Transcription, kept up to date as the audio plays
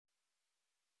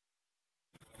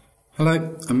Hello,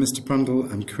 I'm Mr. Brundle.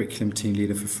 I'm Curriculum Team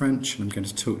Leader for French, and I'm going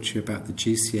to talk to you about the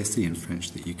GCSE in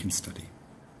French that you can study.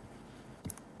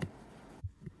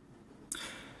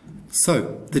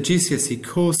 So, the GCSE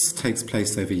course takes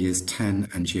place over years 10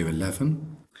 and year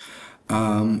 11.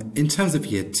 In terms of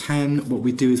year 10, what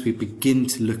we do is we begin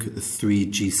to look at the three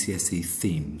GCSE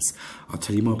themes. I'll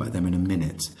tell you more about them in a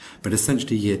minute. But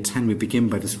essentially, year 10, we begin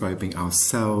by describing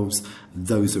ourselves,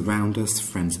 those around us,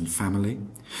 friends and family.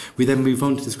 We then move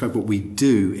on to describe what we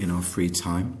do in our free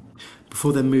time,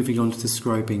 before then moving on to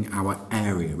describing our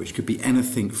area, which could be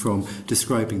anything from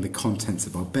describing the contents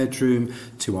of our bedroom,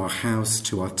 to our house,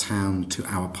 to our town, to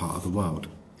our part of the world.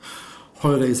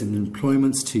 Holidays and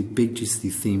employments, two big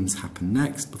GCSE themes, happen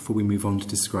next before we move on to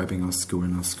describing our school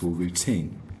and our school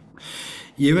routine.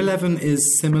 Year 11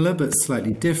 is similar but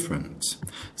slightly different.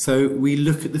 So we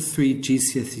look at the three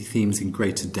GCSE themes in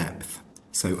greater depth.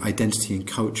 So identity and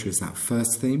culture is that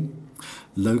first theme,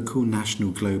 local, national,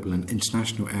 global and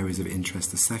international areas of interest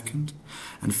the second,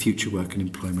 and future work and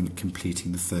employment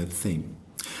completing the third theme.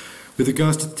 With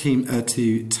regards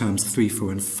to terms 3,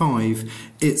 4 and 5,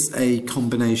 it's a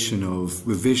combination of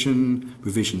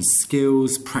revision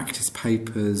skills, practice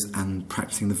papers and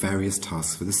practicing the various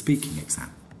tasks for the speaking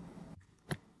exam.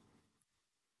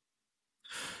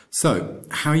 So,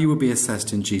 how you will be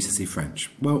assessed in GCSE French?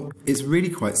 Well, it's really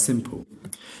quite simple.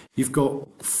 You've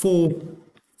got 4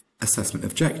 assessment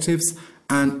objectives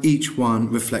and each one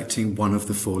reflecting one of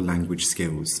the 4 language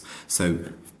skills. So,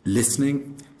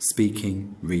 listening,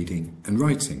 speaking, reading and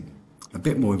writing. A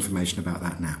bit more information about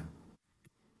that now.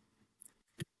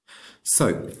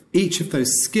 So, each of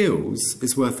those skills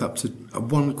is worth up to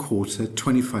 1/4,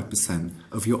 25%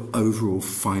 of your overall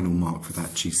final mark for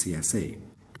that GCSE.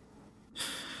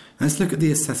 Let's look at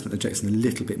the assessment objectives in a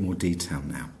little bit more detail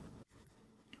now.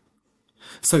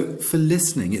 So for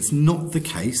listening, it's not the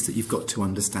case that you've got to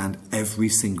understand every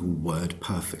single word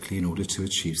perfectly in order to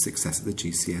achieve success at the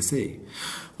GCSE.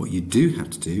 What you do have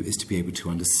to do is to be able to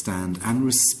understand and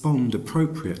respond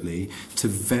appropriately to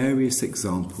various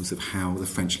examples of how the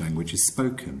French language is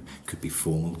spoken. Could be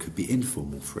formal, could be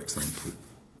informal, for example.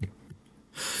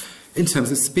 In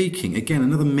terms of speaking, again,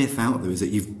 another myth out there is that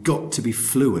you've got to be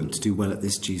fluent to do well at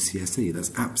this GCSE.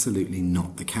 That's absolutely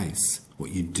not the case.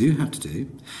 What you do have to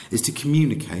do is to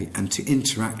communicate and to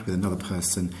interact with another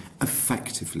person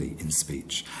effectively in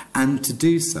speech, and to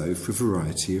do so for a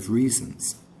variety of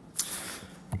reasons.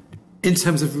 In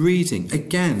terms of reading,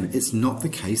 again, it's not the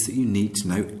case that you need to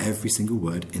know every single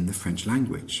word in the French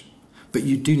language. But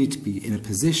you do need to be in a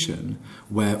position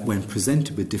where, when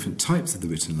presented with different types of the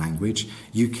written language,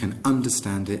 you can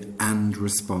understand it and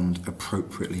respond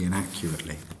appropriately and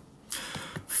accurately.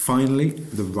 Finally,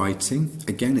 the writing.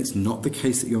 Again, it's not the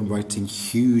case that you're writing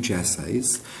huge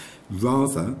essays.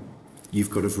 Rather, you've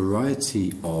got a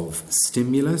variety of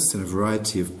stimulus and a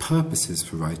variety of purposes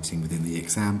for writing within the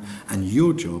exam, and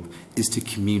your job is to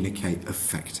communicate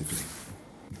effectively.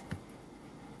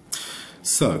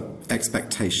 So,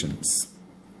 expectations.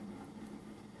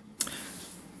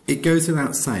 It goes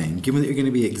without saying, given that you're going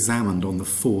to be examined on the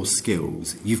 4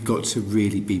 skills, you've got to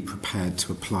really be prepared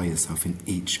to apply yourself in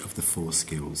each of the 4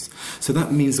 skills. So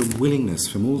that means a willingness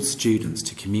from all students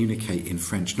to communicate in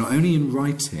French, not only in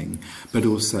writing, but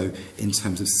also in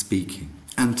terms of speaking,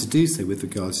 and to do so with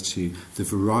regards to the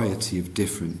variety of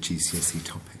different GCSE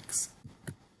topics.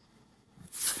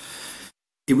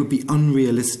 It would be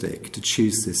unrealistic to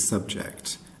choose this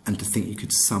subject and to think you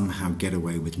could somehow get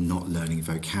away with not learning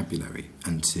vocabulary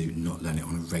and to not learn it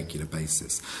on a regular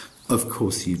basis. Of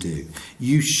course you do.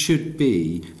 You should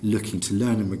be looking to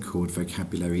learn and record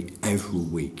vocabulary every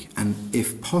week, and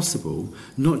if possible,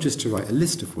 not just to write a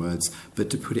list of words, but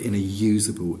to put it in a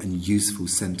usable and useful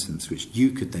sentence which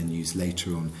you could then use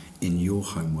later on in your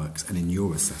homeworks and in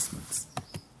your assessments.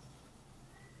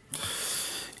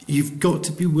 You've got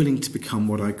to be willing to become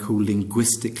what I call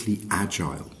linguistically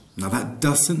agile. Now that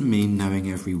doesn't mean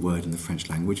knowing every word in the French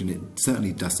language, and it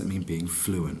certainly doesn't mean being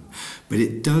fluent, but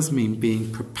it does mean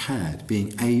being prepared,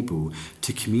 being able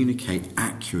to communicate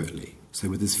accurately, so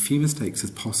with as few mistakes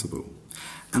as possible,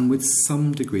 and with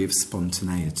some degree of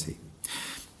spontaneity.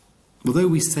 Although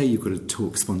we say you've got to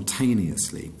talk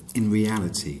spontaneously, in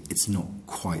reality it's not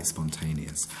quite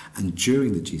spontaneous, and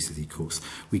during the GCSE course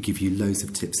we give you loads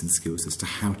of tips and skills as to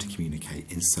how to communicate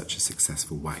in such a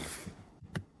successful way.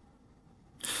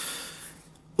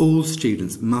 All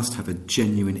students must have a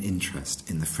genuine interest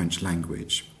in the French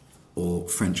language or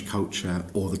French culture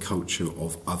or the culture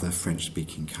of other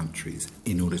French-speaking countries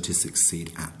in order to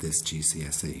succeed at this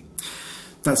GCSE.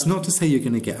 That's not to say you're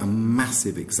going to get a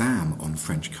massive exam on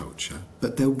French culture,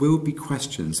 but there will be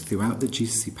questions throughout the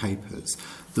GCSE papers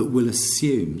that will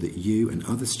assume that you and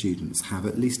other students have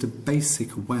at least a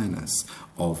basic awareness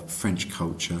of French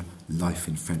culture, life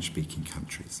in French-speaking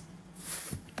countries.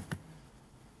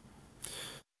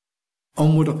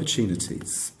 Onward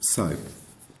opportunities. So,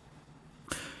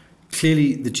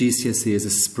 clearly the GCSE is a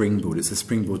springboard. It's a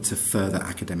springboard to further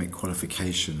academic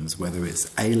qualifications, whether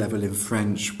it's A-level in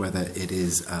French, whether it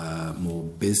is more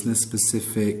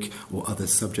business-specific or other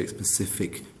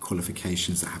subject-specific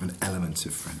qualifications that have an element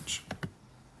of French.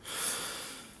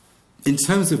 In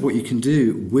terms of what you can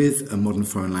do with a modern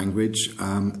foreign language,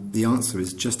 the answer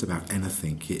is just about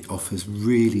anything. It offers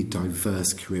really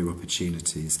diverse career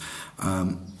opportunities.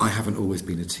 I haven't always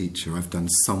been a teacher. I've done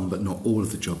some, but not all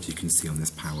of the jobs you can see on this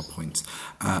PowerPoint.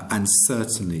 And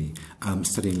certainly,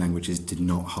 studying languages did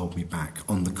not hold me back.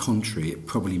 On the contrary, it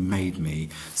probably made me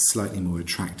slightly more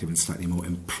attractive and slightly more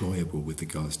employable with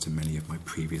regards to many of my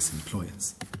previous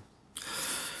employers.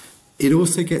 It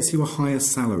also gets you a higher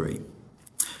salary.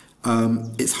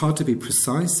 It's hard to be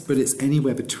precise, but it's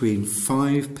anywhere between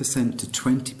 5% to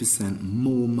 20%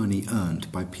 more money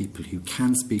earned by people who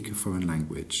can speak a foreign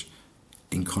language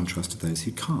in contrast to those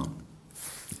who can't.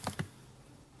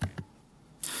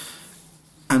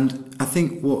 And I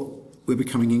think what we're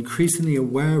becoming increasingly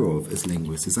aware of as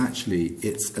linguists is actually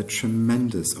it's a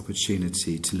tremendous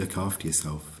opportunity to look after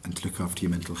yourself and to look after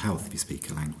your mental health if you speak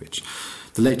a language.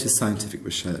 The latest scientific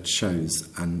research shows,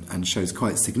 and shows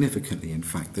quite significantly in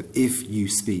fact, that if you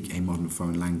speak a modern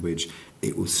foreign language,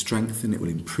 it will strengthen, it will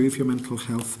improve your mental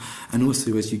health, and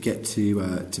also as you get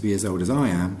to be as old as I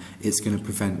am, it's going to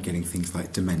prevent getting things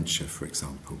like dementia, for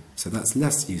example. So that's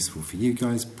less useful for you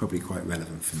guys, probably quite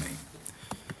relevant for me.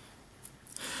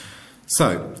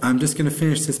 So, I'm just going to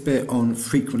finish this bit on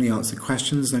frequently answered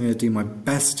questions. I'm going to do my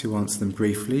best to answer them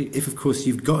briefly. If, of course,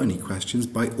 you've got any questions,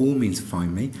 by all means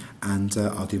find me, and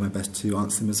I'll do my best to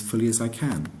answer them as fully as I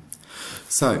can.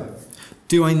 So,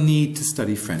 do I need to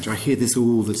study French? I hear this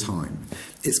all the time.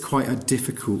 It's quite a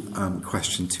difficult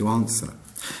question to answer.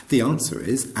 The answer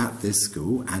is, at this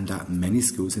school and at many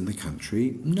schools in the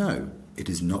country, no. It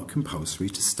is not compulsory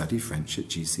to study French at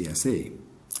GCSE.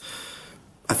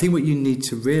 I think what you need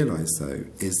to realise, though,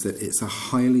 is that it's a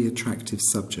highly attractive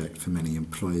subject for many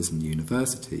employers and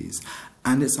universities,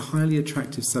 and it's a highly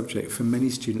attractive subject for many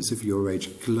students of your age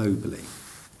globally.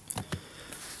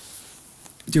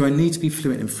 Do I need to be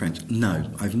fluent in French?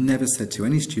 No, I've never said to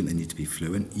any student they need to be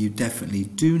fluent. You definitely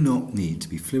do not need to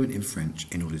be fluent in French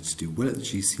in order to do well at the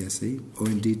GCSE, or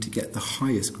indeed to get the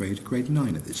highest grade, grade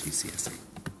 9 at the GCSE.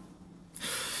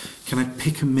 Can I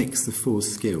pick and mix the 4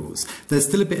 skills? There's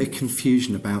still a bit of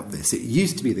confusion about this. It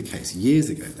used to be the case years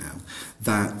ago now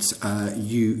that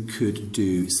you could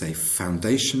do, say,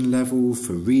 foundation level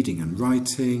for reading and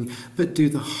writing, but do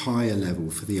the higher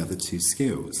level for the other 2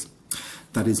 skills.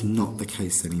 That is not the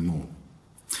case anymore.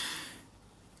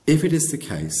 If it is the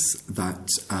case that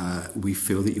we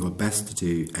feel that you are best to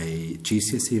do a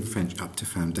GCSE in French up to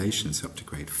foundation, so up to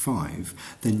grade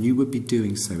 5, then you would be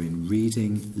doing so in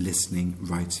reading, listening,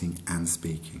 writing and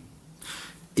speaking.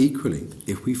 Equally,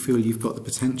 if we feel you've got the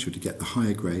potential to get the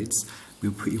higher grades,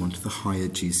 we'll put you onto the higher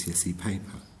GCSE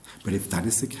paper. But if that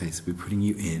is the case, we're putting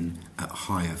you in at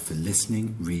higher for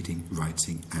listening, reading,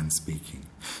 writing and speaking.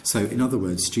 So in other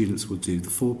words, students will do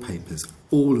the 4 papers,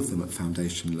 all of them at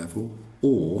foundation level,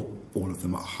 or all of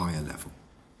them at higher level.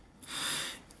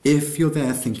 If you're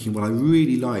there thinking, well, I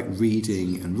really like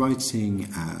reading and writing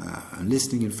and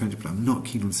listening in French, but I'm not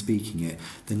keen on speaking it,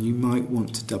 then you might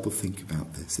want to double think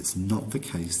about this. It's not the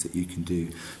case that you can do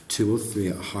 2 or 3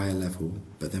 at a higher level,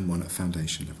 but then 1 at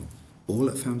foundation level. All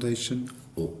at foundation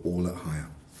or all at higher.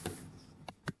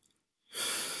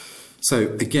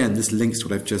 So again, this links to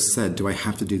what I've just said. Do I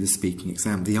have to do the speaking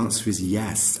exam? The answer is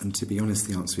yes. And to be honest,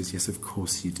 the answer is yes, of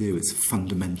course you do. It's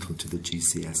fundamental to the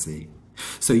GCSE.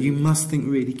 So you must think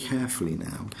really carefully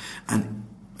now. And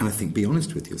I think be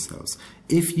honest with yourselves.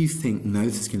 If you think, no,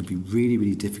 this is going to be really,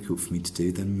 really difficult for me to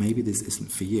do, then maybe this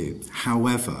isn't for you.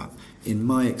 However, in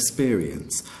my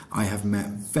experience, I have met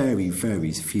very,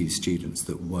 very few students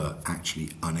that were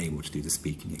actually unable to do the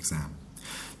speaking exam.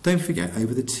 Don't forget,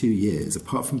 over the 2 years,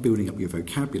 apart from building up your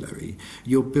vocabulary,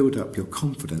 you'll build up your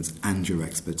confidence and your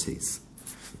expertise.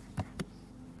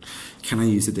 Can I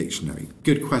use a dictionary?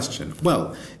 Good question.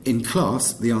 Well, in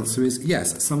class, the answer is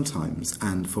yes, sometimes.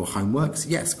 And for homeworks,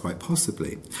 yes, quite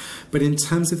possibly. But in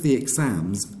terms of the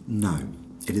exams, no.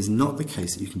 It is not the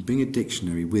case that you can bring a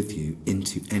dictionary with you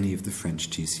into any of the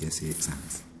French GCSE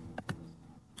exams.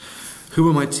 Who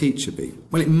will my teacher be?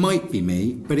 Well, it might be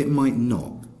me, but it might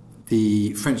not.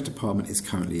 The French department is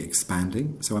currently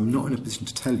expanding, so I'm not in a position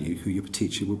to tell you who your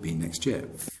teacher will be next year.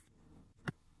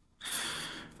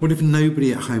 What if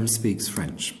nobody at home speaks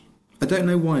French? I don't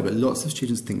know why, but lots of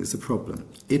students think it's a problem.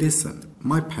 It isn't.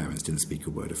 My parents didn't speak a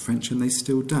word of French and they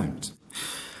still don't.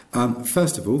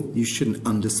 First of all, you shouldn't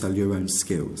undersell your own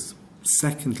skills.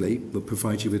 Secondly, we'll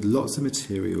provide you with lots of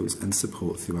materials and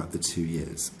support throughout the 2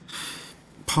 years.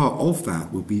 Part of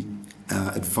that will be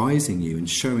advising you and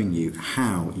showing you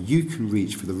how you can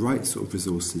reach for the right sort of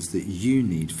resources that you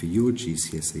need for your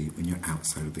GCSE when you're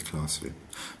outside of the classroom.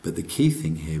 But the key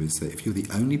thing here is that if you're the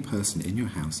only person in your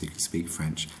house who can speak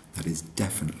French, that is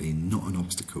definitely not an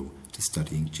obstacle to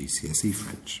studying GCSE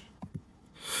French.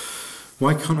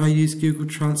 Why can't I use Google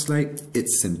Translate?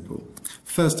 It's simple.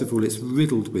 First of all, it's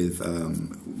riddled with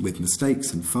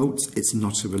mistakes and faults. It's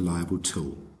not a reliable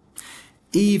tool.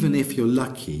 Even if you're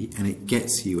lucky and it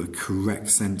gets you a correct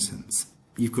sentence,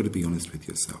 you've got to be honest with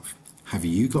yourself. Have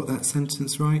you got that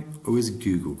sentence right, or has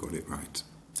Google got it right?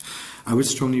 I would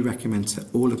strongly recommend to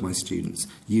all of my students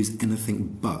use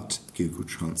anything but Google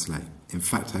Translate. In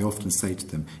fact, I often say to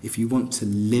them, if you want to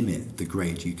limit the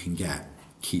grade you can get,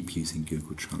 keep using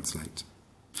Google Translate.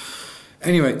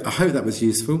 Anyway, I hope that was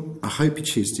useful. I hope you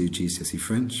choose to do GCSE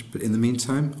French, but in the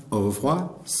meantime, au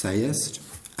revoir, ça y est,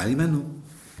 allez maintenant.